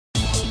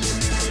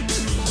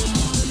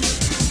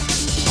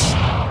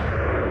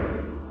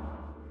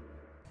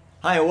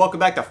Hi, and welcome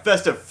back to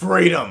Festive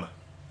Freedom!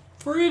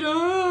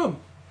 Freedom!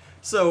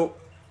 So,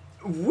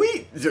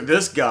 these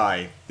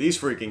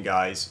freaking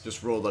guys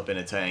just rolled up in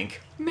a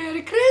tank.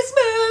 Merry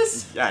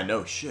Christmas! Yeah,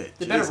 no shit.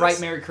 They better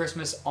write Merry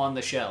Christmas on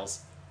the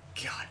shells.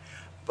 God.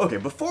 Okay,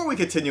 before we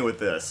continue with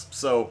this,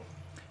 so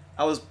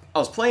I was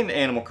playing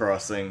Animal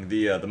Crossing,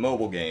 the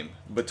mobile game,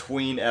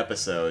 between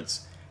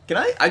episodes.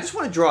 I just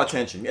want to draw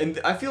attention, and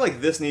I feel like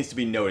this needs to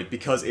be noted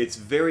because it's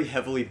very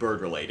heavily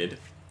bird related.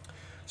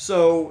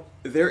 So,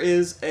 there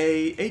is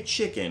a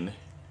chicken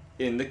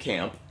in the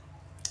camp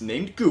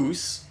named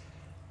Goose.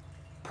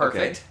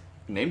 Perfect. Okay,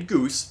 named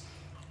Goose.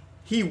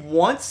 He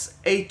wants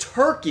a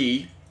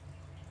turkey,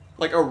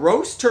 like a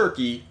roast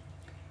turkey,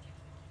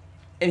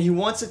 and he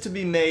wants it to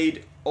be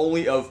made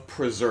only of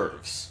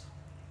preserves.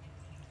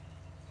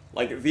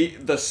 Like,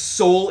 the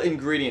sole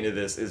ingredient of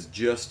this is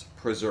just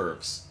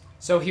preserves.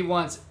 So he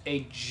wants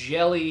a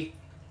jelly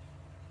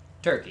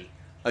turkey.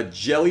 A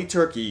jelly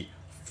turkey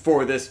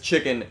for this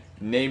chicken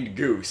named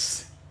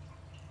Goose.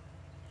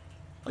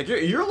 Like,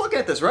 you're looking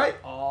at this, right?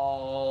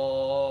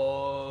 Oh.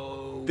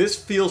 This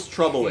feels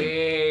troubling.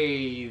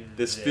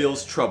 This Then.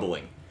 feels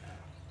troubling.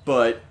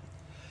 But...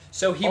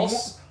 So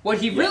what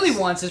he really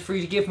wants is for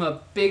you to give him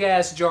a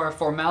big-ass jar of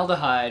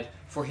formaldehyde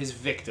for his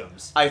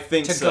victims. I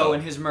think to so. go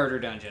in his murder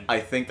dungeon.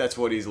 I think that's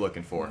what he's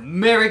looking for.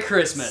 Merry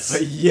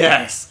Christmas!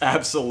 Yes,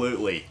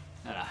 absolutely.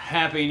 And a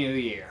Happy New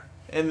Year.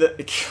 And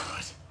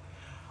God.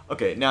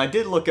 Okay, now I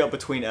did look up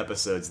between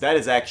episodes. That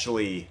is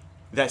actually...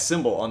 That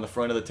symbol on the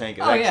front of the tank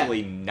is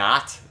actually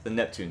not the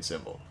Neptune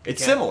symbol.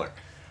 It's similar.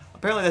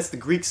 Apparently that's the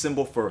Greek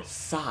symbol for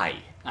thigh.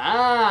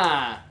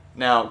 Ah!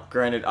 Now,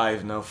 granted, I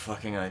have no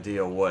fucking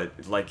idea what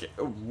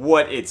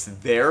it's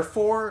there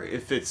for,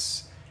 if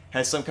it's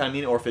has some kind of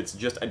meaning, or if it's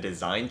just a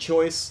design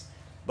choice.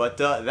 But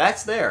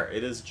that's there.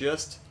 It is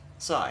just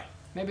Psy.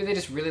 Maybe they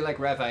just really like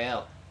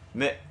Raphael.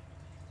 No,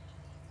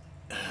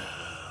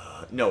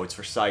 it's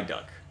for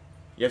Psyduck.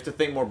 You have to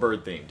think more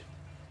bird-themed.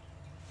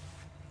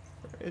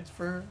 It's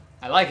for...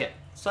 I like it.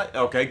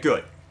 Okay,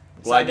 good.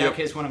 Psyduck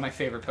is one of my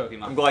favorite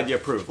Pokemon. I'm glad you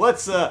approve.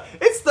 Let's,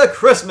 it's the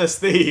Christmas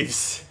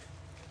Thieves!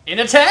 In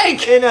a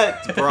tank!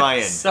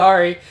 Brian.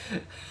 Sorry.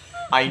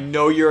 I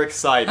know you're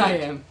excited. I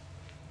am.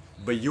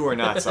 But you are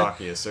not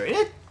Sakia, sir. In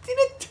a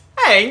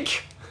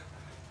tank?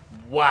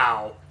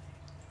 Wow.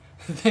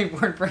 They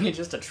weren't bringing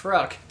just a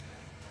truck.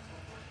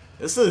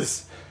 This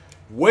is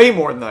way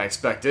more than I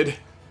expected.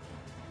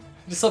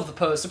 Just love the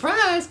pose.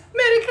 Surprise!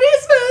 Merry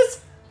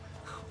Christmas!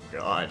 Oh,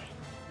 God.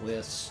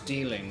 We're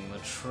stealing the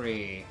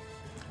tree.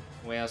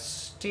 We're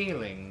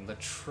stealing the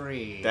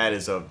tree. That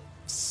is a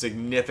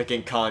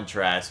significant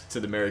contrast to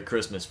the Merry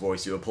Christmas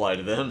voice you apply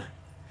to them.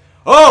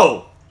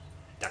 Oh!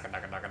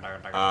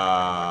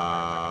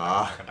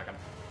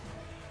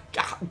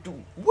 God,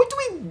 what do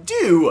we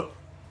do?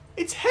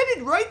 It's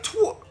headed right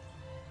toward...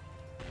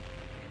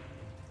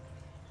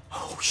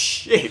 Oh,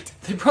 shit.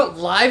 They brought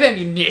live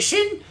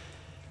ammunition?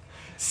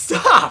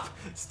 Stop!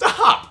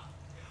 Stop!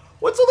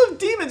 What sort of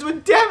demons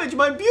would damage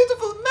my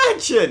beautiful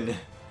mansion?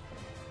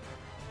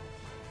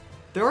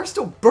 There are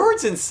still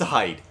birds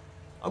inside.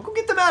 I'll go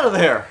get them out of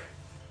there.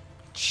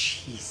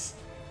 Jeez.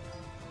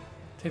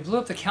 They blew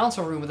up the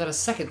council room without a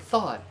second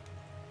thought.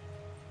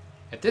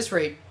 At this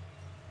rate,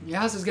 your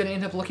house is going to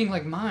end up looking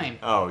like mine.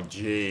 Oh,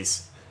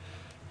 jeez.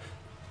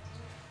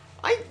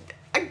 I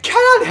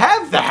cannot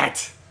have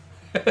that!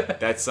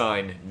 That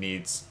sign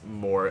needs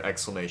more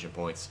exclamation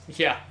points.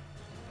 Yeah.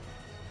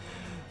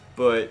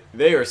 But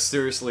they are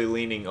seriously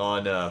leaning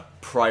on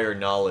prior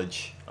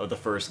knowledge of the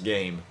first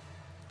game.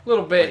 A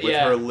little bit, with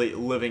her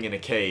living in a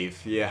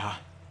cave, yeah.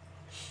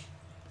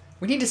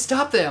 We need to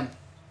stop them.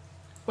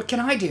 What can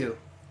I do?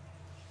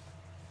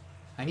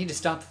 I need to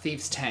stop the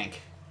thief's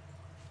tank.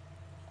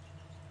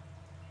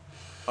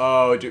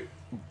 Oh,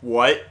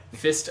 what?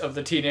 Fist of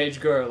the teenage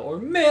girl or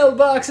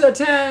mailbox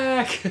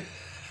attack.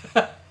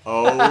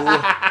 Oh.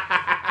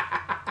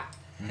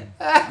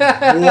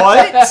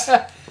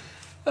 What?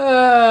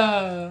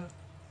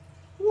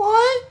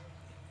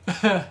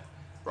 What?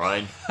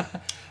 Brian.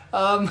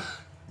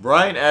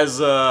 Brian,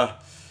 as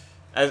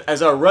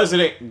our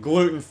resident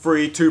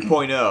gluten-free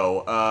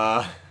 2.0,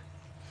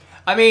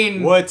 I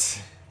mean...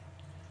 What?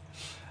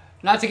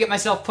 Not to get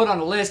myself put on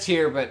a list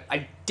here, but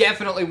I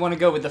definitely want to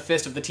go with the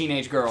fist of the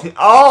teenage girl.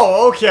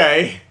 Oh,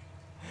 okay.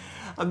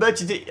 I bet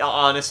you did.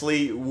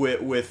 Honestly,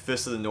 with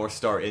Fist of the North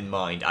Star in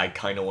mind, I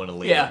kind of want to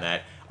lean on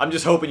that. I'm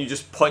just hoping you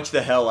just punch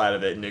the hell out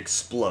of it and it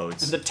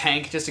explodes. And the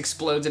tank just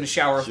explodes in a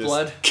shower of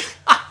blood.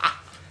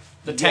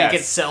 The tank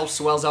itself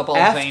swells up all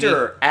veiny.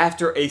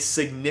 After a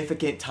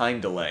significant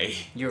time delay.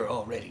 You're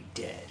already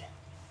dead.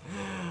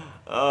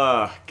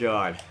 Oh,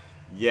 God.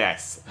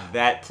 Yes,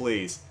 that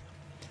please.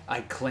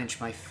 I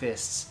clench my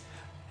fists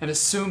and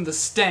assume the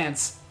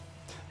stance.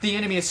 The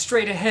enemy is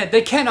straight ahead.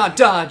 They cannot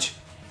dodge.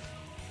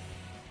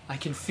 I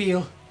can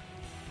feel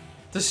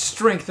the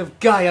strength of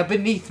Gaia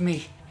beneath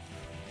me.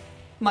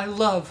 My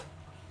love.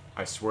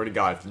 I swear to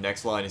God, if the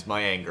next line is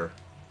my anger.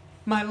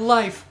 My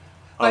life.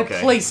 Okay.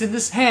 I place in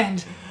this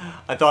hand.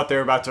 I thought they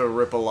were about to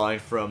rip a line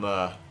from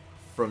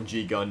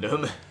G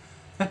Gundam.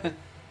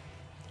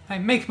 I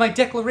make my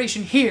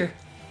declaration here.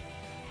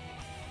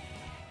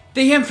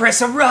 The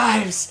Empress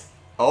arrives!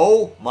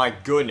 Oh my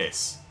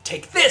goodness.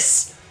 Take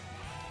this!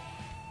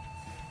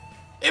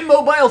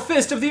 Immobile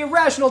fist of the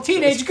irrational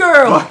teenage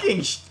girl!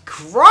 Fucking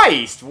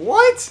Christ,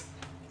 what?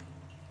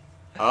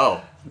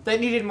 Oh. That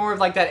needed more of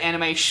like that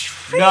anime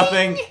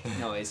Nothing.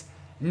 noise.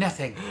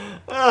 Nothing.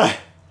 Ugh.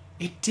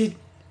 It did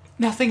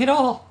nothing at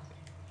all.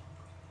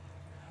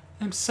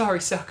 I'm sorry,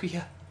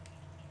 Sakuya.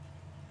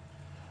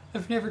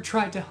 I've never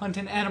tried to hunt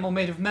an animal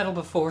made of metal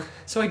before,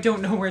 so I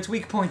don't know where its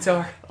weak points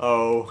are.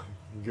 Oh,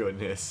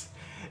 goodness.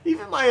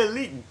 Even my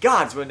elite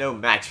gods were no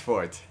match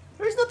for it.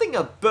 There's nothing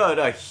a bird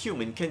or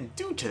human can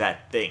do to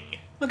that thing.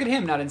 Look at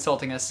him not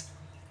insulting us.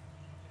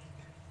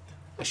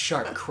 A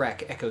sharp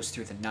crack echoes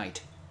through the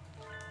night.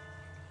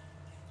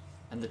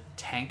 And the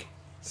tank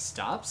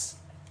stops?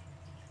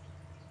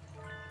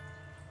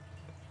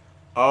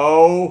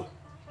 Oh,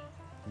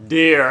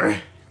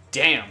 dear.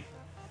 Damn.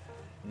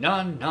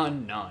 None,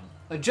 none, none.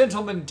 A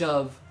gentleman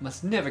dove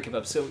must never give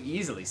up so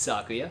easily,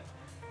 Sakuya.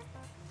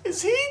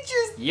 Is he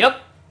just...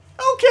 Yep.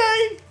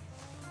 Okay.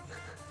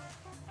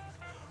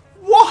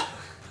 What?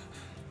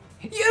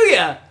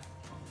 Yuya!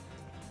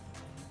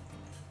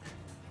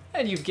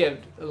 And you've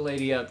kept a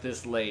lady up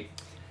this late.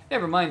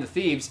 Never mind the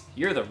thieves,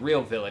 you're the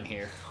real villain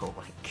here. Oh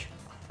my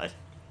god.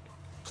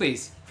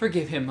 Please,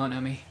 forgive him, mon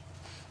ami.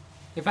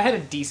 If I had a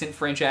decent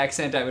French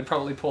accent, I would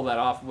probably pull that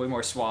off way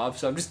more suave,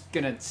 so I'm just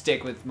gonna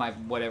stick with my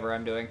whatever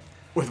I'm doing.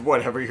 With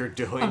whatever you're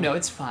doing. Oh no,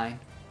 it's fine.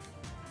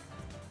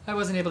 I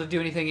wasn't able to do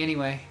anything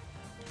anyway.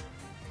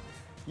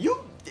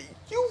 You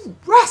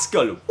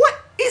rascal!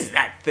 What is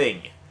that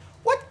thing?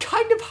 What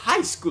kind of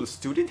high school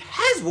student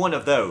has one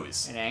of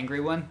those? An angry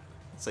one?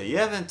 So you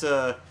haven't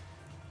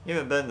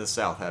been in the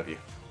South, have you?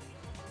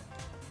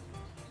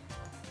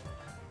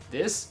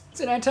 This? It's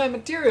an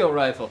anti-material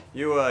rifle.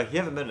 You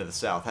haven't been to the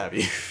South, have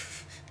you?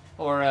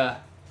 Or,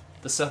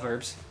 the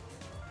suburbs.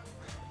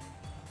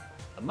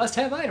 A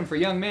must-have item for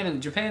young men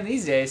in Japan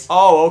these days.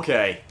 Oh,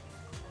 okay.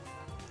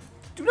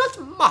 Do not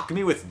mock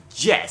me with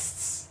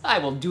jests. I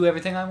will do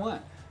everything I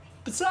want.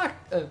 But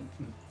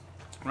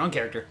wrong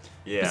character.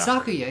 Yeah. But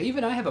Sakuya,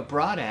 even I have a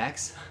broad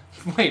axe.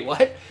 Wait,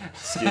 what?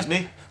 Excuse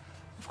me?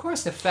 Of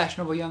course a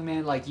fashionable young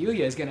man like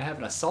Yuya is gonna have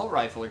an assault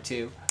rifle or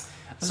two.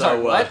 I'm So,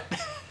 sorry, what?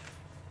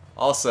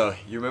 Also,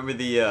 you remember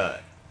the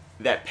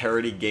that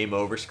parody game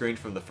over screen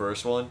from the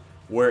first one?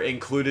 Where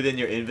included in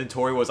your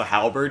inventory was a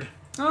halberd?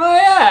 Oh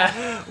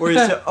yeah! Where you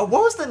said, what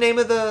was the name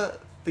of the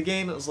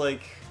game? It was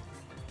like...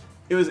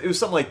 It was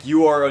something like,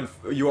 you are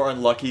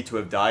unlucky to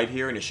have died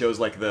here, and it shows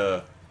like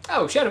the...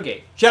 Oh,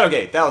 Shadowgate.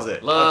 Shadowgate, that was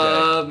it.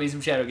 Love me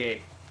some Shadowgate.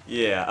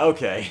 Yeah,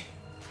 okay.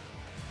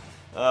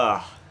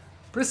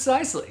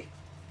 Precisely.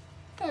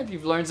 I hope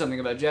you've learned something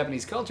about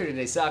Japanese culture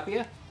today,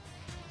 Sakuya.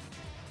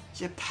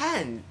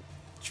 Japan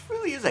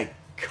truly is a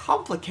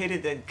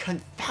complicated and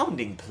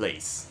confounding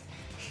place.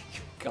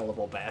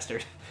 Gullible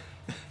bastard.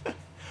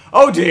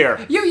 Oh dear!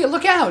 Yuya,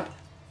 look out!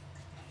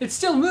 It's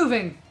still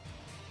moving.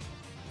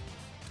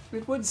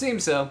 It would seem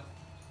so.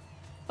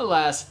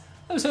 Alas,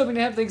 I was hoping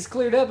to have things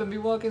cleared up and be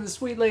walking the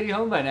sweet lady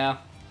home by now.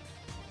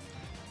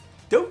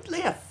 Don't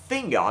lay a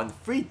finger on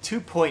Free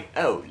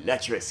 2.0,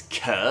 lecherous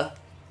cur.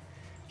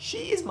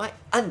 She is my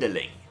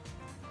underling.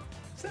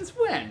 Since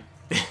when?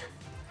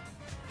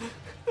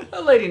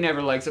 A lady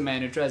never likes a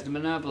man who tries to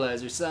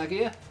monopolize her,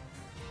 Sakuya.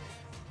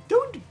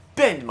 Don't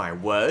bend my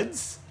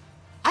words.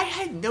 I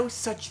had no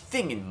such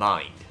thing in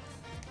mind.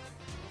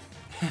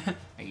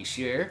 Are you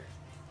sure?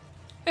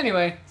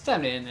 Anyway, it's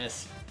time to end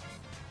this.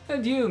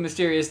 Adieu,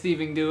 mysterious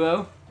thieving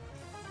duo.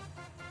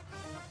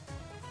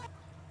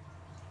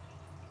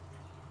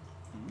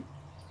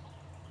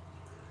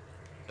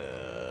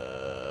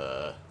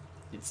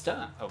 It's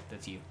time. Oh,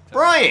 that's you.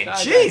 Sorry. Brian,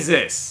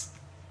 Jesus!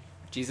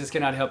 Jesus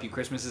cannot help you.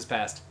 Christmas is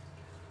past.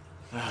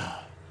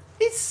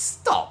 It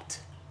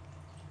stopped.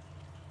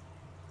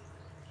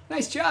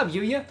 Nice job,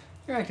 Yuya.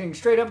 You're acting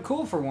straight up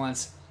cool for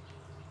once.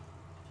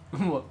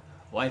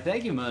 Why,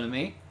 thank you, mon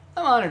ami.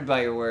 I'm honored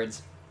by your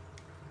words.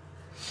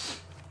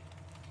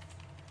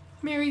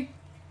 Merry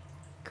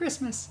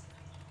Christmas.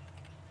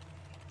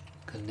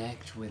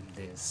 Connect with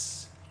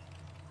this.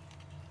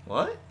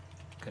 What?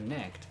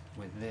 Connect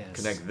with this.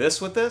 Connect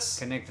this with this?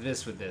 Connect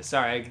this with this.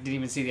 Sorry, I didn't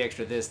even see the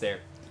extra this there.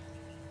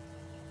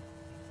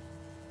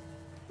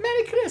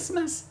 Merry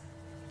Christmas.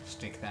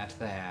 Stick that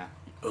there.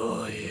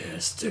 Oh yeah,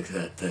 stick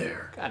that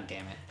there. God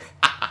damn it.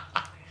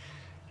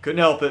 Couldn't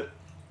help it.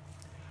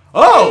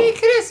 Oh! Merry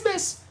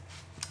Christmas!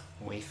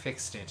 We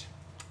fixed it.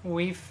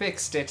 We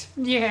fixed it.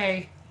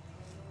 Yay!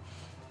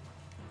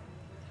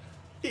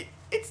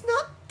 It's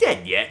not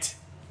dead yet.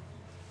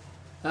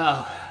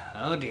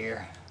 Oh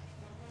dear.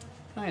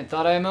 I had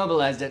thought I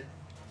immobilized it.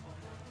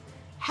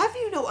 Have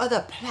you no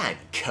other plan,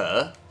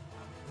 cur?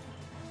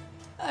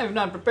 I have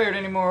not prepared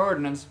any more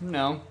ordnance,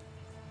 no.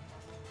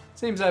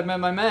 Seems I've met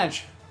my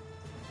match.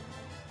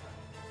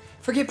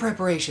 Forget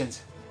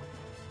preparations.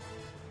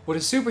 Would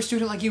a super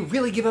student like you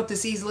really give up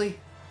this easily?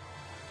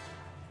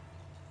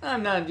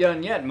 I'm not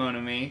done yet, mon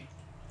ami.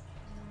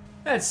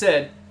 That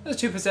said, those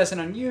two possess an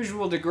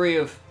unusual degree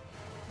of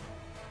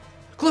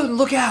Gluten,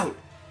 look out!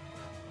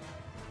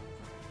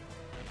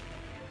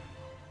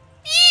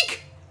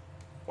 Eek!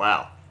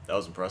 Wow, that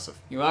was impressive.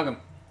 You're welcome.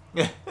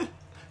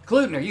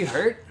 Gluten, are you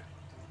hurt?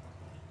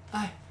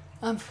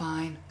 I'm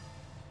fine.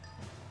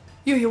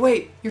 You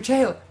wait! Your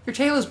tail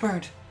is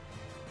burnt.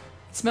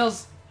 It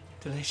smells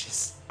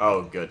delicious.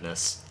 Oh,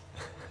 goodness.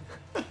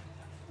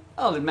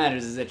 All that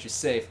matters is that you're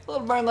safe. A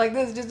little burn like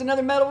this is just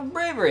another medal of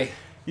bravery.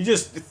 You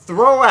just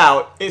throw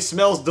out, it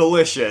smells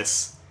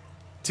delicious,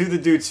 to the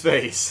dude's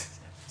face.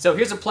 So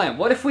here's a plan.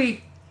 What if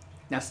we...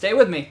 Now stay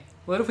with me.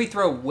 What if we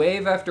throw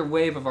wave after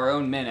wave of our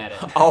own men at it?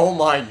 Oh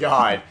my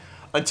god.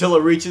 Until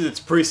it reaches its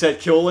preset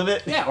kill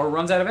limit? Yeah, or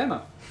runs out of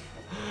ammo.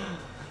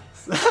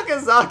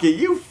 Sakazaki,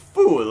 you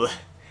fool.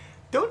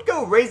 Don't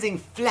go raising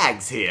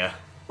flags here.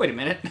 Wait a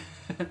minute.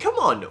 Come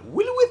on,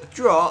 we'll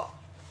withdraw.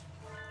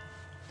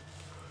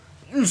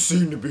 You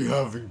seem to be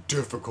having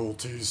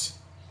difficulties.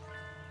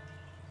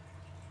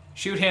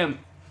 Shoot him.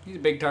 He's a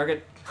big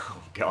target.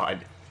 Oh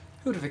god.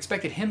 Who'd have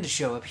expected him to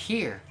show up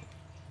here?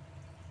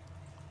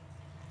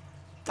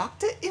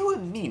 Dr.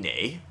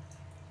 Iwamine?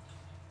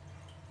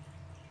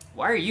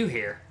 Why are you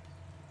here?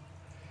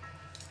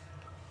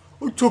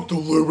 I took the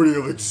liberty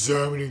of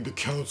examining the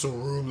council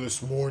room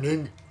this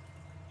morning.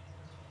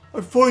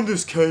 I find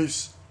this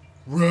case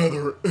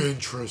rather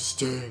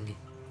interesting.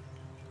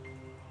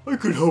 I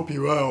could help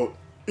you out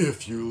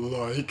if you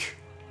like.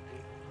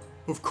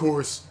 Of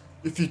course,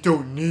 if you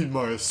don't need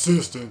my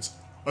assistance,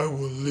 I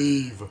will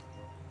leave.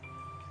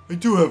 I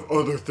do have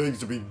other things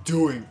to be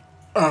doing,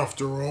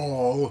 after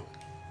all.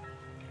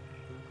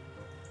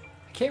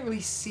 I can't really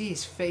see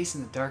his face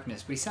in the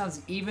darkness, but he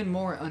sounds even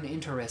more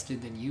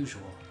uninterested than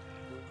usual.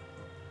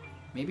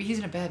 Maybe he's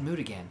in a bad mood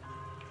again.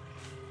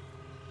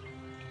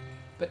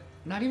 But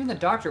not even the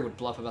doctor would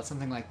bluff about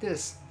something like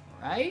this,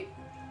 right?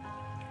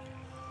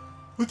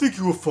 I think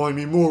you will find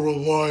me more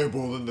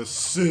reliable than the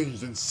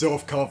singed and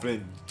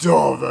self-confident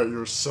dove at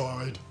your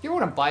side. You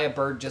want to buy a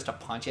bird just to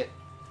punch it?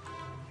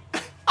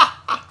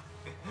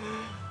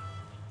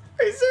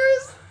 Are you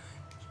serious?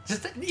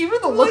 Just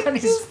even the look on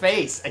his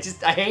face.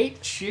 I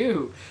hate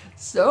Shu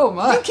so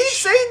much. You keep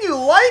saying you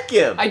like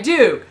him. I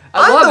do.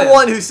 I'm love the him.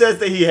 one who says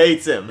that he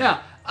hates him.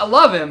 Yeah, I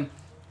love him,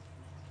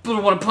 but I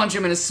want to punch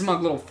him in his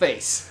smug little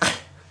face.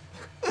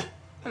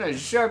 What a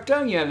sharp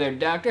tongue you have there,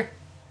 Doctor.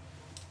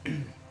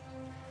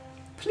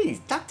 Please,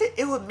 Dr.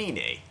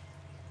 Iwamine,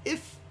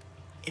 if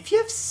you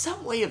have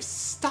some way of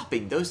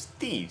stopping those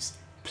thieves,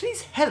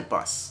 please help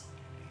us.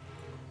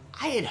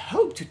 I had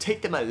hoped to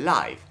take them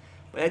alive,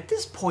 but at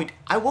this point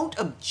I won't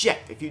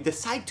object if you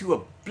decide to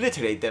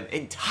obliterate them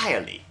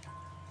entirely.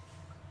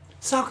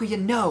 Sakuya,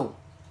 no.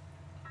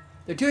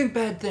 They're doing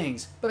bad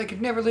things, but I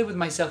could never live with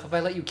myself if I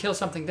let you kill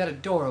something that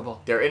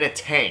adorable. They're in a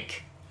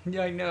tank.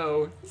 Yeah, I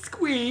know.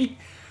 Squee.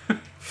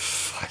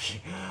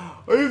 Fucking,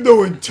 I have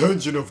no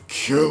intention of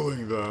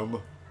killing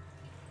them.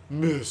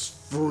 Miss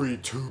Free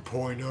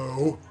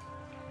 2.0.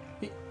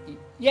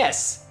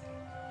 Yes.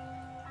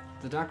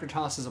 The doctor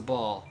tosses a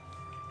ball.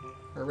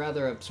 Or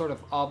rather, a sort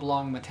of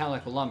oblong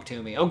metallic lump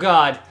to me. Oh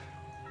god!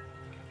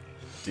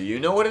 Do you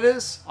know what it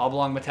is?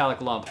 Oblong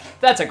metallic lump.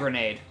 That's a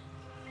grenade.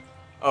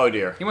 Oh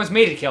dear. He wants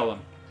me to kill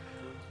him.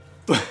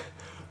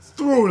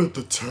 Throw it at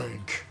the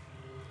tank.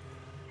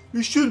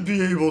 You should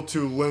be able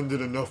to lend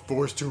it enough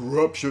force to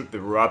rupture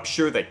The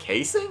rupture the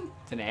casing?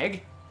 It's an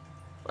egg?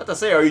 What to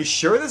say, are you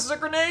sure this is a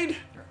grenade?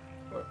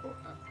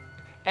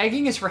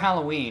 Egging is for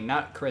Halloween,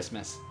 not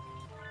Christmas.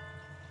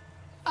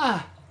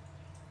 Ah!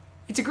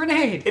 It's a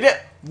grenade!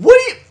 What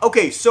do you...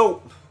 Okay,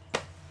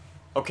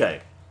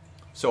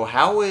 so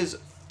how is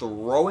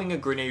throwing a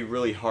grenade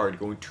really hard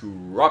going to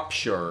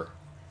rupture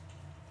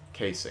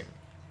casing?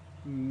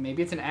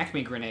 Maybe it's an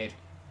Acme grenade.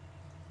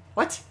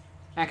 What?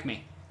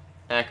 Acme.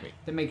 Acme.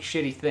 They make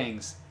shitty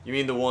things. You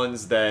mean the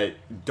ones that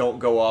don't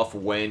go off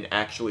when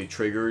actually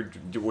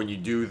triggered, when you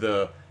do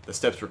the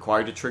steps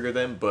required to trigger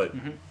them, but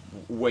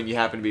when you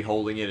happen to be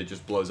holding it, it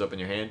just blows up in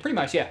your hand? Pretty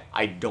much, yeah.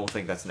 I don't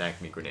think that's an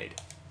Acme grenade.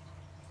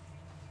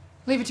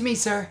 Leave it to me,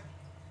 sir.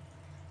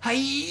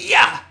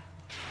 Hi-ya!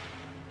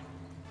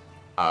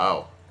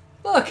 Oh.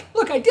 Look,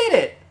 I did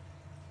it!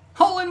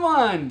 Hole in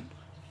one!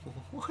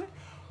 What?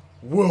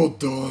 Well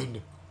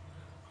done.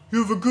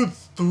 You have a good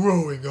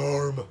throwing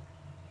arm.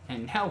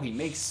 And now he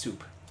makes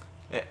soup.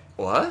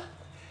 What?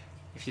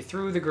 If you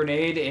threw the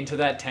grenade into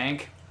that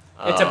tank,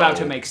 it's about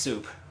to Oh. make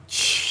soup.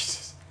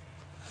 Jesus.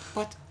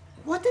 But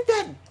what did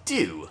that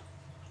do?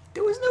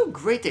 There was no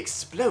great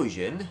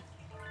explosion.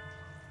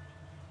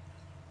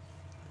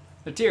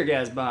 The tear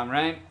gas bomb,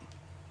 right?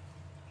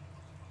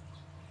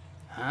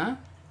 Huh?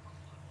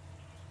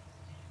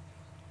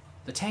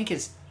 The tank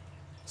is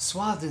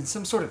swathed in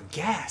some sort of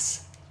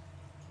gas.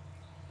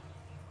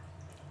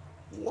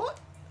 What?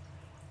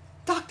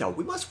 Doctor,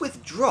 we must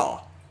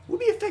withdraw. We'll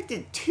be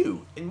affected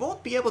too, and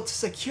won't be able to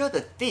secure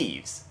the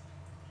thieves.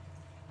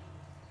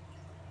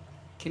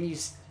 Can you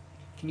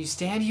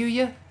stand,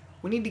 Yuya?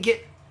 We need to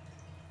get...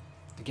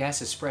 The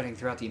gas is spreading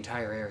throughout the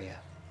entire area.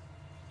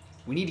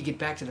 We need to get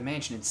back to the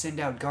mansion and send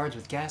out guards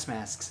with gas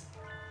masks.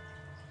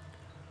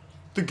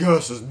 The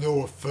gas has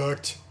no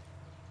effect.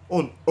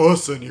 On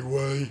us,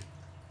 anyway.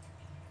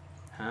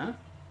 Huh?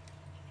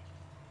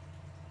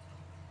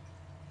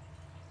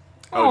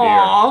 Oh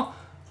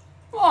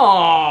dear.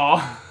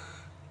 Aww.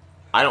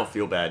 I don't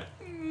feel bad.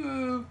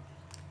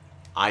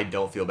 I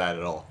don't feel bad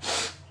at all.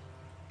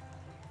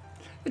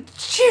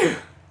 Achoo.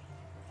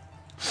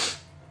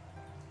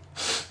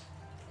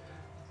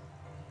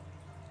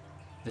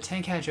 The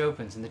tank hatch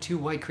opens and the two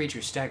white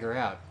creatures stagger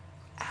out.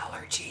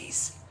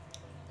 Allergies.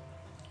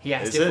 He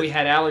asked if we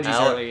had allergies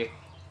earlier.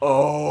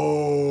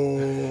 Oh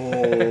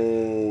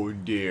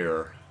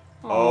dear.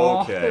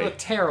 Aw, Okay. They look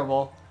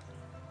terrible.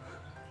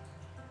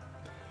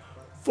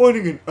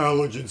 Finding an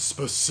allergen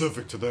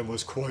specific to them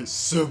was quite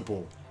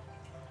simple.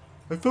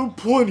 I found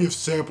plenty of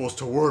samples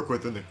to work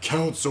with in the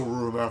council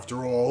room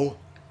after all.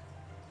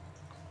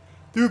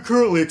 They are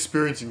currently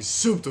experiencing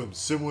symptoms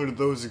similar to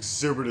those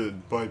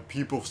exhibited by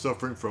people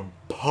suffering from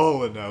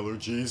pollen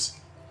allergies.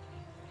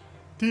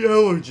 The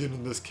allergen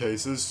in this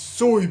case is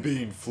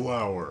soybean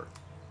flour.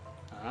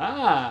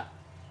 Ah.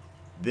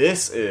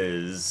 This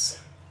is...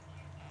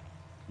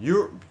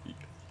 You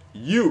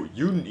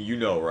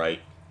know,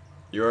 right?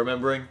 You're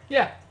remembering?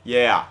 Yeah.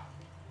 Yeah.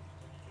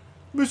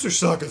 Mr.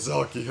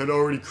 Sakazaki had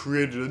already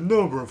created a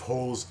number of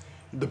holes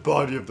in the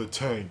body of the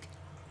tank,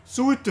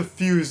 so it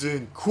diffused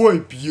in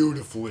quite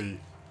beautifully.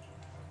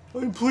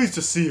 I'm pleased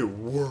to see it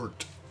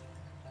worked.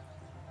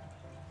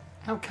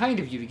 How kind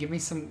of you to give me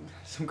some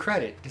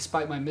credit,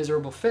 despite my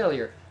miserable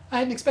failure. I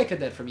hadn't expected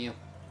that from you.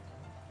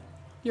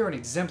 You're an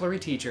exemplary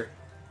teacher.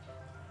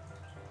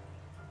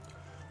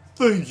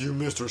 Thank you,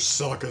 Mr.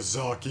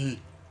 Sakazaki.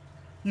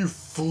 You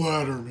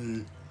flatter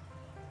me.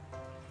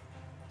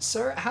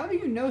 Sir, how do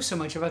you know so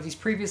much about these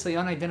previously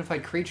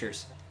unidentified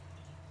creatures?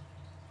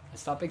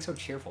 Stop being so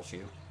cheerful,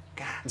 Shu.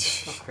 God,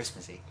 so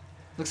Christmassy.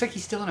 Looks like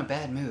he's still in a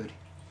bad mood.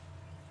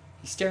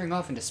 He's staring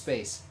off into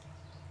space.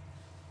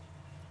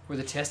 Were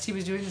the tests he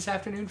was doing this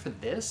afternoon for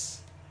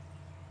this?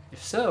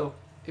 If so,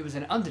 it was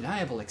an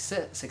undeniable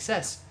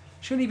success.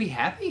 Shouldn't he be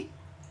happy?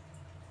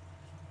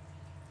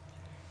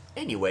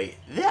 Anyway,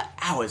 they're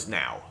ours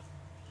now.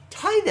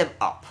 Tie them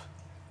up.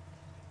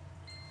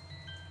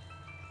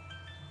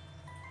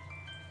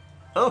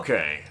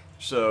 Okay,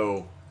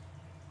 so...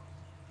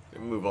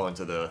 move on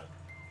to the...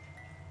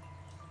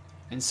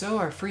 And so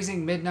our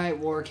freezing midnight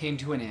war came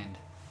to an end.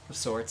 Of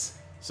sorts.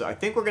 So I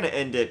think we're gonna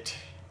end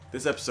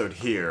this episode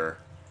here.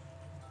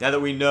 Now that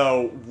we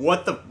know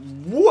what the...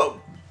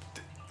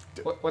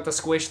 What the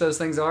squish those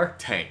things are?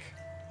 Tank.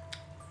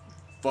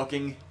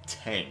 Fucking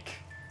tank.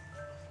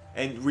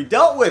 And we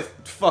dealt with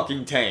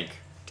fucking tank.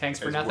 Tanks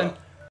for as nothing? well.